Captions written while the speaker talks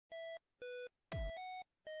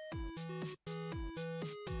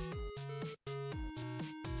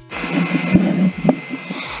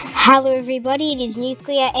Hello everybody, it is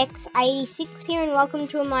Nuclearx86 here and welcome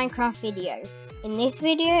to a Minecraft video. In this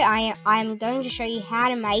video I'm going to show you how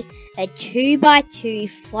to make a 2x2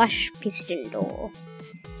 flush piston door.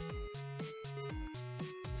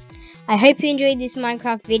 I hope you enjoyed this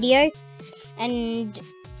Minecraft video and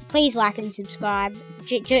please like and subscribe.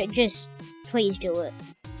 Just please do it.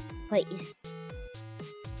 Please.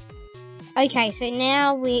 Okay, so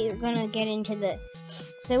now we're going to get into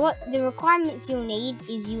So what the requirements you'll need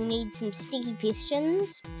is you'll need some sticky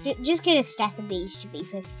pistons. Just get a stack of these to be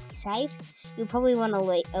perfectly safe. You'll probably want a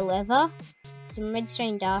lever, some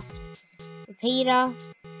redstone dust, repeater,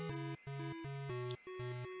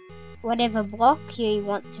 whatever block you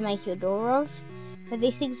want to make your door of. For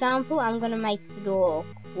this example, I'm going to make the door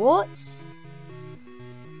quartz.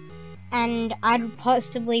 And I'd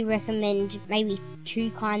possibly recommend maybe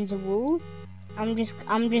 2 kinds of wool.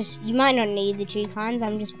 You might not need the 2 kinds,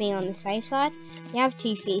 I'm just being on the safe side. You have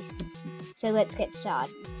 2 fists, so let's get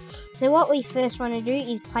started. So what we first want to do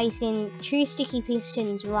is place in 2 sticky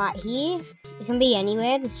pistons right here. It can be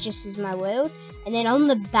anywhere, this just is my world. And then on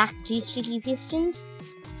the back 2 sticky pistons,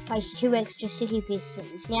 place 2 extra sticky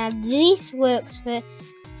pistons. Now this works for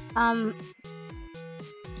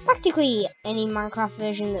practically any Minecraft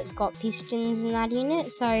version that's got pistons and that in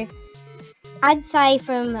it, so I'd say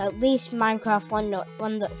from at least Minecraft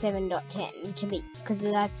 1.7.10 to be, because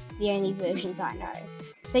that's the only versions I know.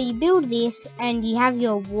 So you build this and you have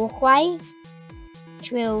your walkway,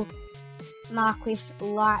 which we'll mark with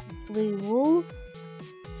light blue wool.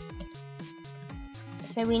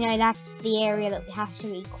 So we know that's the area that has to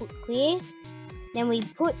be clear. Then we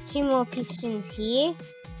put 2 more pistons here.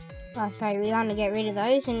 Oh, sorry, we want to get rid of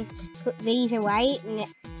those and put these away and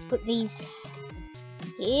put these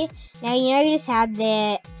here. Now you notice how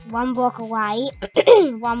they're 1 block away,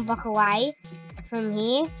 1 block away from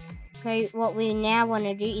here. So what we now want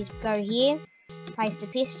to do is go here, place the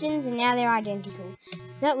pistons, and now they're identical.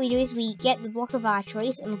 So what we do is we get the block of our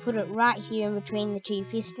choice and put it right here in between the 2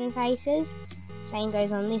 piston faces. Same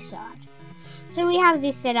goes on this side. So we have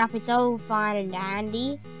this set up, it's all fine and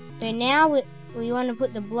dandy. So now we want to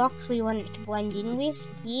put the blocks we want it to blend in with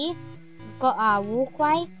here. We've got our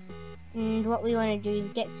walkway. And what we want to do is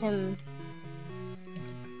get some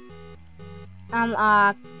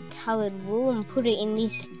our coloured wool and put it in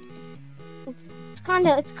this. It's kind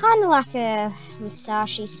of like a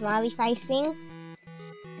moustachey smiley face thing.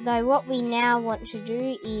 Though what we now want to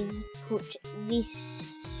do is put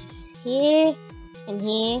this here and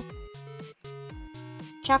here.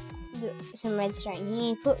 Chuck some redstone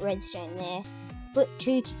here. Put redstone there.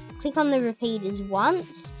 Click on the repeaters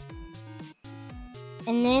once,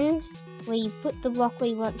 and then we put the block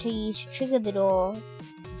we want to use to trigger the door,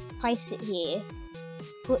 place it here,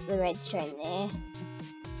 put the redstone there.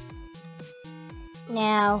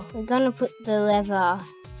 Now we're going to put the lever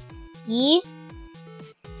here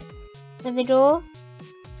for the door,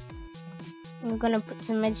 and we're going to put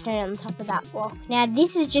some redstone on top of that block. Now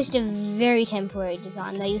this is just a very temporary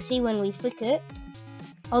design, though you'll see when we flick it,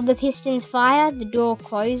 all the pistons fire, the door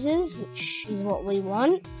closes, which is what we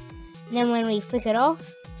want, and then when we flick it off,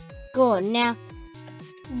 gone. Now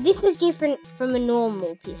this is different from a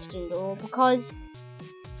normal piston door because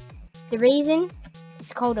the reason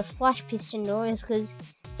it's called a flush piston door is because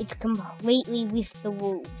it's completely with the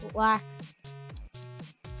wool. Like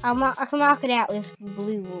I can mark it out with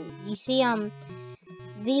blue wool. You see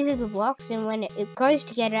these are the blocks, and when it goes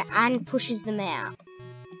together and pushes them out.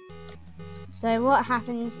 So what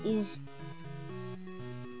happens is,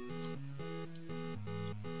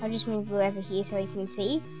 I'll just move the lever here so you can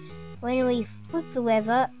see. When we flip the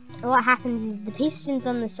lever, what happens is the pistons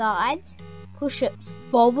on the sides push it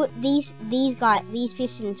forward. These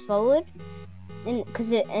pistons forward, and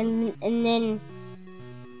then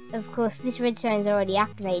of course this redstone is already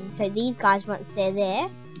activated. So these guys, once they're there,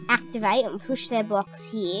 activate and push their blocks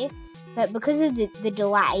here. But because of the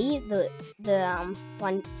delay, the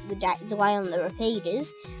delay on the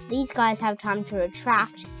repeaters, these guys have time to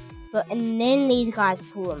retract. And then these guys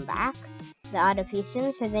pull them back, the other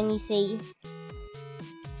pistons, so then you see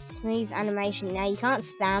smooth animation. Now you can't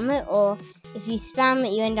spam it, or if you spam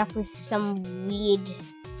it you end up with some weird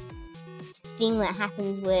thing that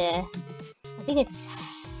happens where, I think it's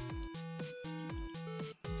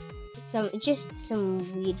just some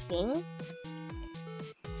weird thing,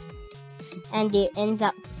 and it ends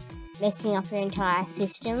up messing up your entire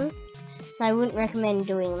system, so I wouldn't recommend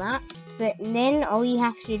doing that. But then all you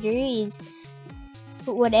have to do is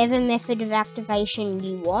put whatever method of activation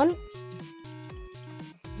you want.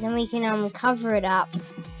 Then we can cover it up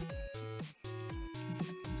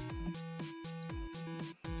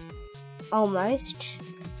almost.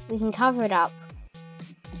 We can cover it up.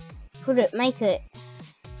 Make it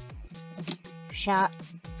shut.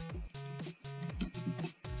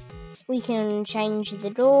 We can change the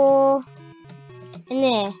door. And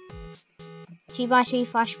there. 2x2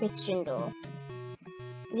 flush piston door.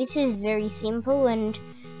 This is very simple, and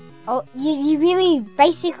you really,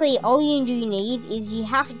 basically all you do need is you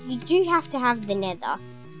do have to have the nether.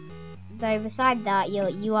 Though beside that,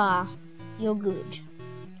 you're good.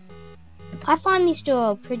 I find this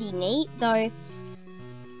door pretty neat, though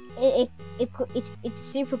it's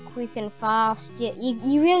super quick and fast.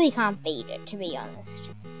 You really can't beat it, to be honest.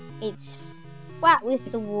 It's flat with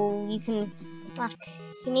the wall. You can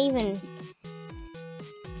even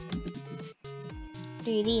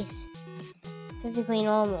do this perfectly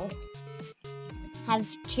normal. Have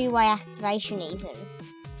two-way activation even.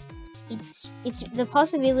 It's the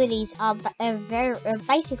possibilities are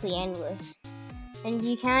basically endless. And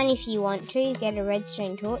you can, if you want to, get a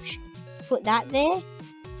redstone torch, put that there.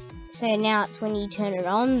 So now it's when you turn it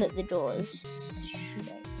on that the doors should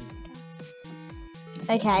open.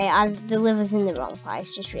 Okay, the lever's in the wrong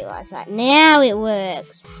place, just realised that. Now it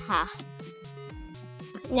works. Ha.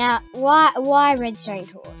 Now, why redstone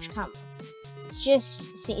torch? Come on. It's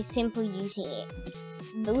simply using it.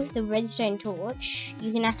 But with the redstone torch,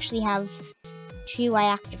 you can actually have two-way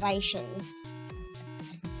activation.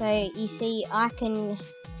 So you see, I can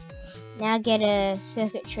now get a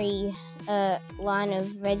circuitry line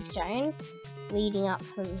of redstone leading up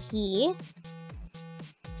from here.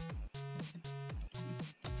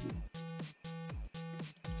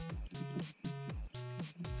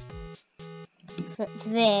 To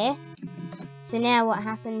there. So now what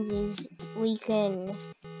happens is we can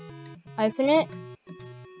open it.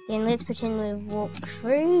 Then let's pretend we've walked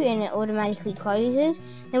through and it automatically closes.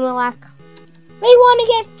 Then we're like, we want to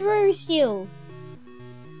get through still.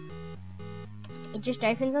 It just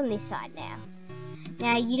opens on this side now.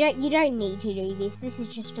 Now you don't need to do this. This is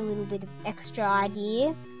just a little bit of extra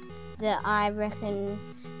idea that I reckon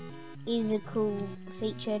is a cool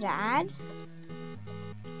feature to add.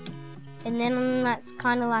 And then that's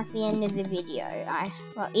kind of like the end of the video.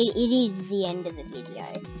 Well, it is the end of the video.